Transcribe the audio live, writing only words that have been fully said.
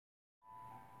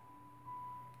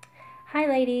Hi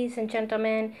ladies and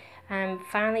gentlemen, I'm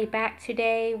finally back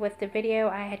today with the video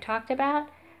I had talked about.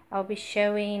 I'll be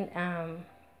showing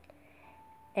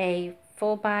a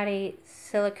full body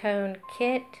silicone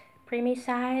kit, preemie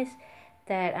size,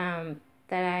 that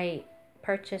I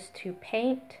purchased to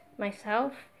paint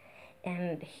myself.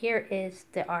 And here is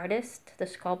the artist, the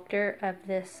sculptor of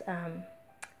this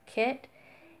kit,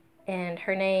 and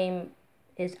her name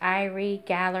is Irie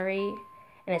Gallery.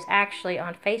 And it's actually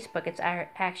on Facebook. It's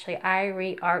actually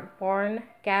Irie Artborn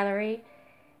Gallery,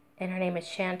 and her name is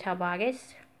Chantal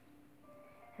Boggess.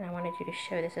 And I wanted you to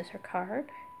show this as her card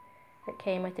that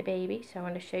came with the baby. So I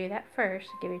wanted to show you that first,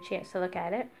 give you a chance to look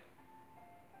at it.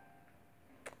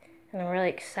 And I'm really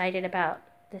excited about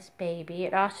this baby.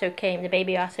 The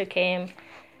baby also came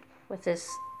with this,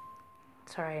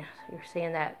 sorry, you're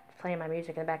seeing that playing my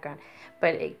music in the background,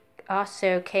 but it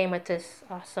also came with this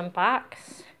awesome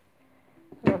box.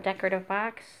 Little decorative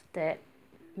box that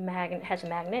has a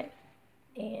magnet,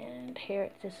 and here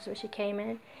this is what she came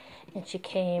in. And she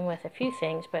came with a few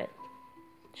things, but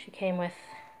she came with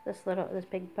this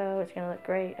big bow. It's gonna look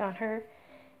great on her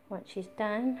once she's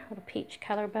done. Little peach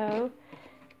color bow,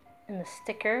 and the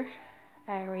sticker,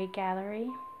 Irie Gallery.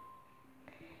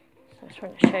 So I just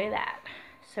wanted to show you that.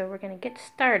 So we're gonna get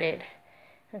started,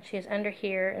 and she is under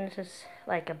here, and this is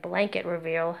like a blanket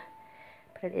reveal,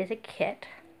 but it is a kit.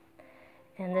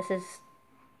 And this is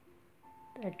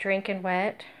a Drinking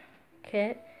Wet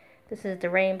kit. This is the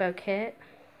rainbow kit.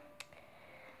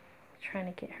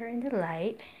 Trying to get her in the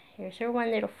light. Here's her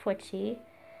one little footsie.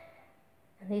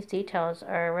 And these details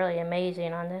are really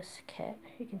amazing on this kit.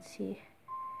 You can see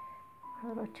her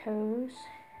little toes.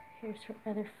 Here's her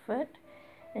other foot.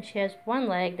 And she has one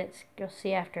leg that's, you'll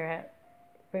see after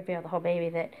I reveal the whole baby,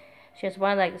 that she has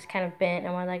one leg that's kind of bent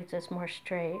and one leg that's more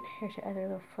straight. Here's her other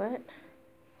little foot.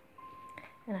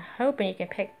 And I'm hoping you can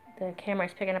pick, the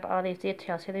camera's picking up all these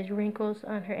details. See, there's wrinkles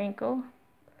on her ankle.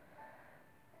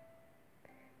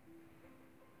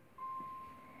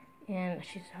 And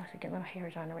she's also getting little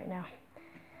hairs on her right now.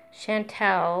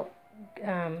 Chantal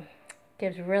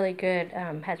gives really good,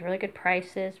 has really good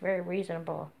prices, very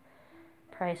reasonable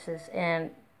prices.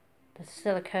 And the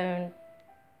silicone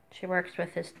she works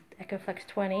with is EcoFlex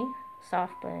 20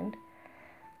 soft blend.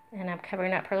 And I'm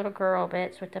covering up her little girl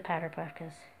bits with the powder puff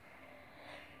because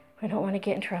I don't want to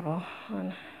get in trouble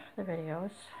on the videos.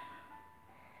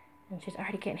 And she's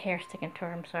already getting hair sticking to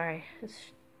her. I'm sorry.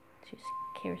 She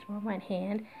carries more in one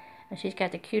hand. And she's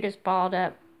got the cutest balled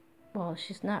up. Well,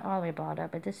 she's not all the way balled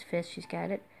up, but this fist, she's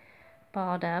got it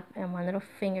balled up and one little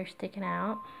finger sticking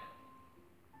out.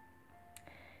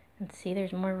 And see,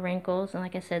 there's more wrinkles. And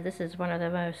like I said, this is one of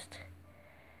the most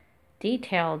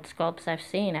detailed sculpts I've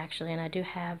seen, actually. And I do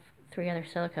have 3 other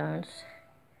silicones.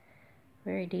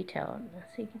 Very detailed.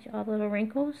 So you can see all the little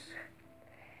wrinkles.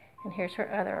 And here's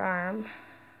her other arm.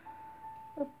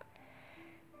 Oop.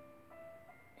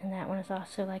 And that one is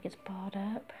also like it's balled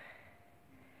up.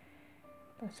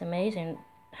 That's amazing,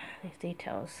 these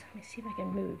details. Let me see if I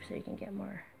can move so you can get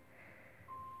more.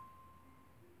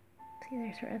 See,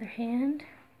 there's her other hand.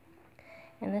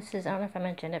 And this is, I don't know if I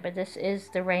mentioned it, but this is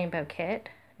the rainbow kit.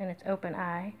 And it's open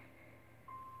eye.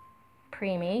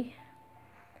 Preemie.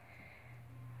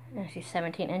 And she's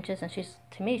 17 inches, and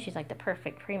to me, she's like the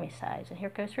perfect preemie size. And here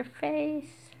goes her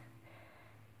face.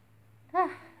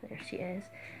 Ah, there she is.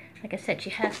 Like I said,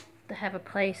 she has to have a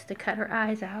place to cut her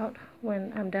eyes out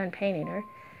when I'm done painting her.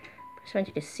 I just want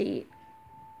you to see,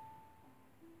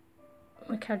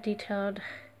 look how detailed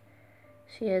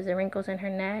she is. The wrinkles in her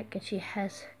neck, and she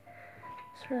has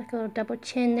sort of like a little double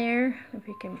chin there. If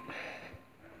you can,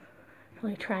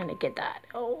 really trying to get that.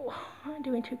 Oh, I'm not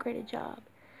doing too great a job.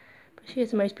 She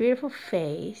has the most beautiful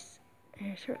face.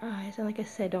 There's her eyes. And like I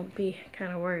said, don't be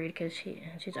kind of worried because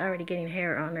she's already getting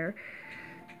hair on her.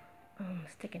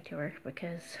 Sticking to her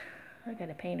because I got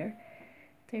to paint her.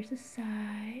 There's the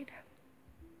side.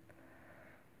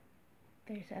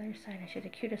 There's the other side. And she has the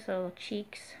cutest little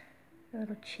cheeks. A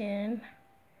little chin.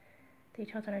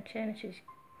 Details on her chin. And she's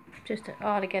just an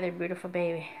altogether beautiful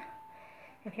baby.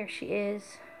 And here she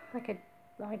is, like a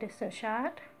long distance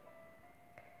shot.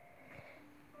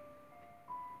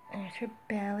 There's her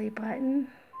belly button,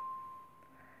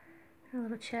 her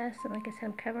little chest, and like I said,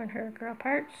 I'm covering her girl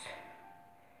parts.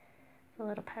 A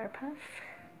little powder puff.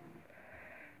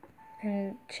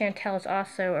 And Chantal is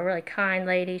also a really kind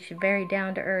lady. She's very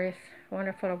down to earth,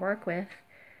 wonderful to work with.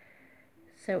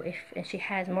 So and she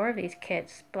has more of these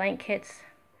kits, blank kits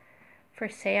for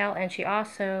sale, and she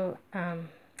also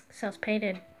sells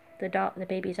painted. The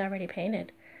baby's already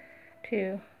painted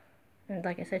too. And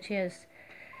like I said, she has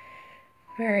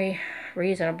very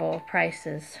reasonable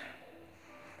prices.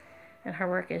 and her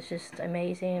work is just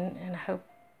amazing, and I hope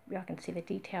y'all can see the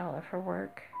detail of her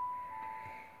work.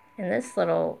 And this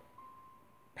little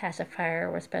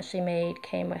pacifier was specially made,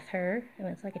 came with her, and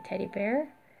it's like a teddy bear.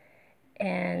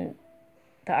 And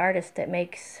the artist that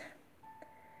makes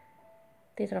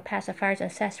these little pacifiers and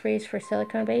accessories for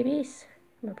silicone babies,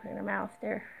 I'm gonna put it in her mouth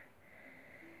there.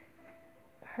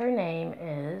 Her name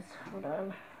is, hold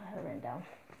on, I have it written down.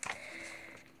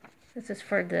 This is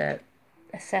for the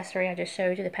accessory I just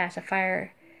showed you, the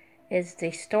pacifier, is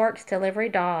the Storks Delivery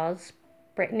Dolls,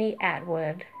 Brittany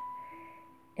Atwood.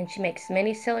 And she makes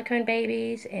mini silicone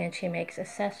babies, and she makes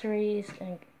accessories,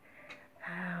 and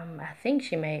I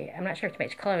think I'm not sure if she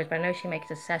makes clothes, but I know she makes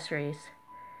accessories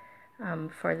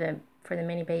for the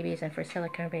mini babies and for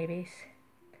silicone babies.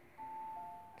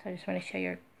 So I just want to show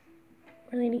you a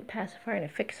really neat pacifier, and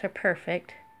it fits her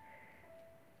perfect.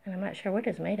 And I'm not sure what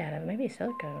it's made out of. Maybe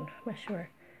silicone. I'm not sure.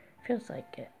 Feels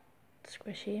like it.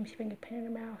 Squishy. I'm seeing a pin in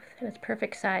her mouth. And it's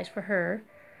perfect size for her.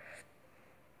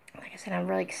 Like I said, I'm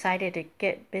really excited to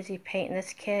get busy painting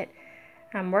this kit.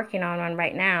 I'm working on one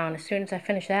right now, and as soon as I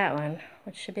finish that one,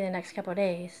 which should be the next couple of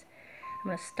days, I'm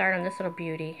going to start on this little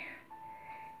beauty.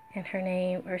 And her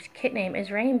name, or kit name, is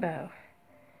Rainbow.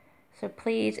 So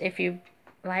please, if you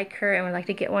like her and would like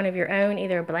to get one of your own,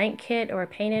 either a blank kit or a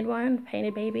painted one,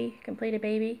 painted baby, completed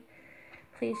baby,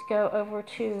 please go over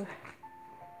to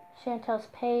Chantel's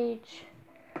page,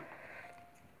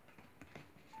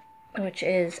 which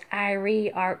is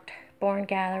Irie Art Born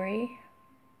Gallery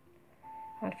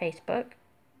on Facebook.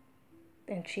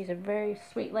 And she's a very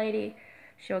sweet lady.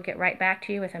 She'll get right back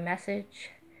to you with a message.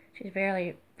 She's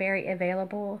very, very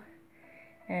available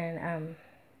and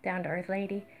down-to-earth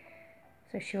lady.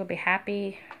 So she will be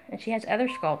happy. And she has other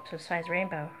sculpts besides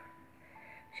Rainbow.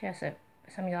 She has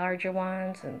some larger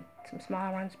ones and some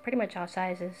smaller ones, pretty much all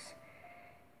sizes.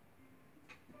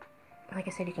 Like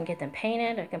I said, you can get them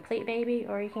painted, a complete baby,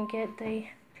 or you can get the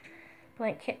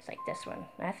blank kits like this one.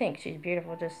 I think she's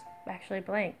beautiful, just actually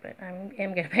blank, but I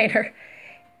am going to paint her.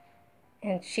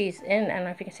 And she's in, I don't know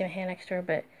if you can see my hand next to her,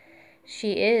 but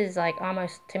she is like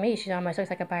almost, to me, she almost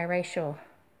looks like a biracial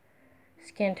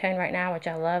skin tone right now, which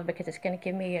I love because it's going to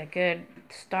give me a good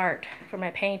start for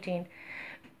my painting,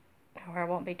 where it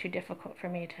won't be too difficult for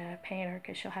me to paint her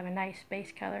because she'll have a nice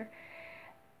base color.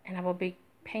 And I will be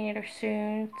painting her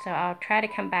soon, so I'll try to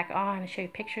come back on and show you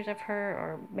pictures of her,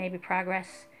 or maybe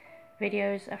progress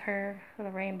videos of her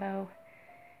little Rainbow.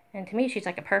 And to me, she's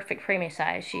like a perfect preemie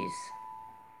size. She's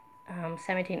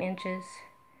 17 inches.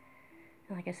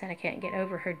 And like I said, I can't get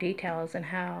over her details and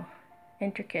how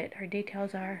intricate her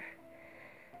details are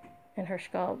in her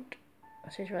sculpt.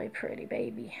 She's a really pretty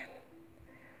baby.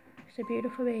 She's a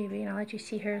beautiful baby, and I'll let you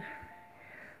see her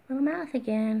little mouth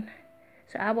again.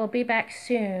 So I will be back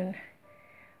soon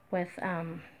with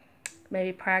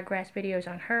maybe progress videos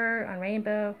on her, on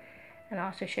Rainbow, and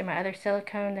also show my other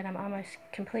silicone that I'm almost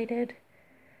completed.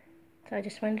 So I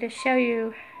just wanted to show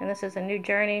you, and this is a new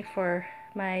journey for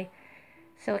my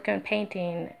silicone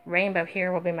painting. Rainbow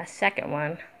here will be my second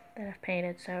one that I've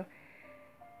painted, so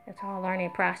it's all a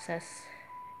learning process.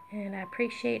 And I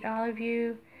appreciate all of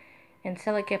you. And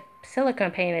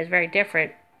silicone painting is very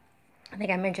different. I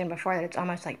think I mentioned before that it's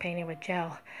almost like painting with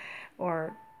gel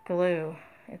or glue.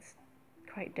 It's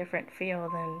quite different feel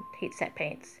than heat set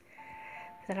paints.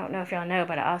 I don't know if y'all know,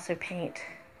 but I also paint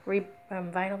vinyl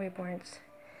reborns.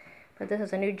 But this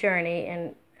is a new journey,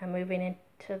 and I'm moving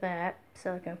into that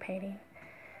silicone painting.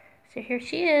 So here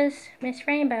she is, Miss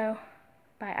Rainbow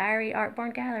by Irie Art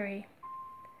Born Gallery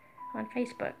on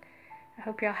Facebook. I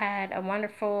hope y'all had a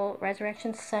wonderful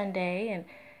Resurrection Sunday, and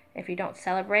if you don't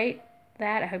celebrate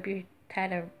that, I hope you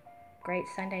had a great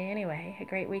Sunday anyway, a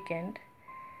great weekend,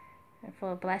 and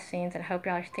full of blessings, and I hope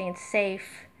y'all are staying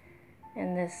safe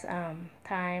in this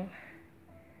time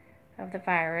of the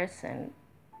virus, and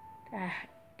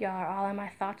y'all are all in my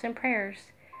thoughts and prayers,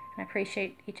 and I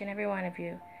appreciate each and every one of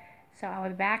you. So I'll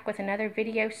be back with another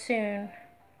video soon,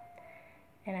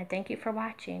 and I thank you for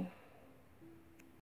watching.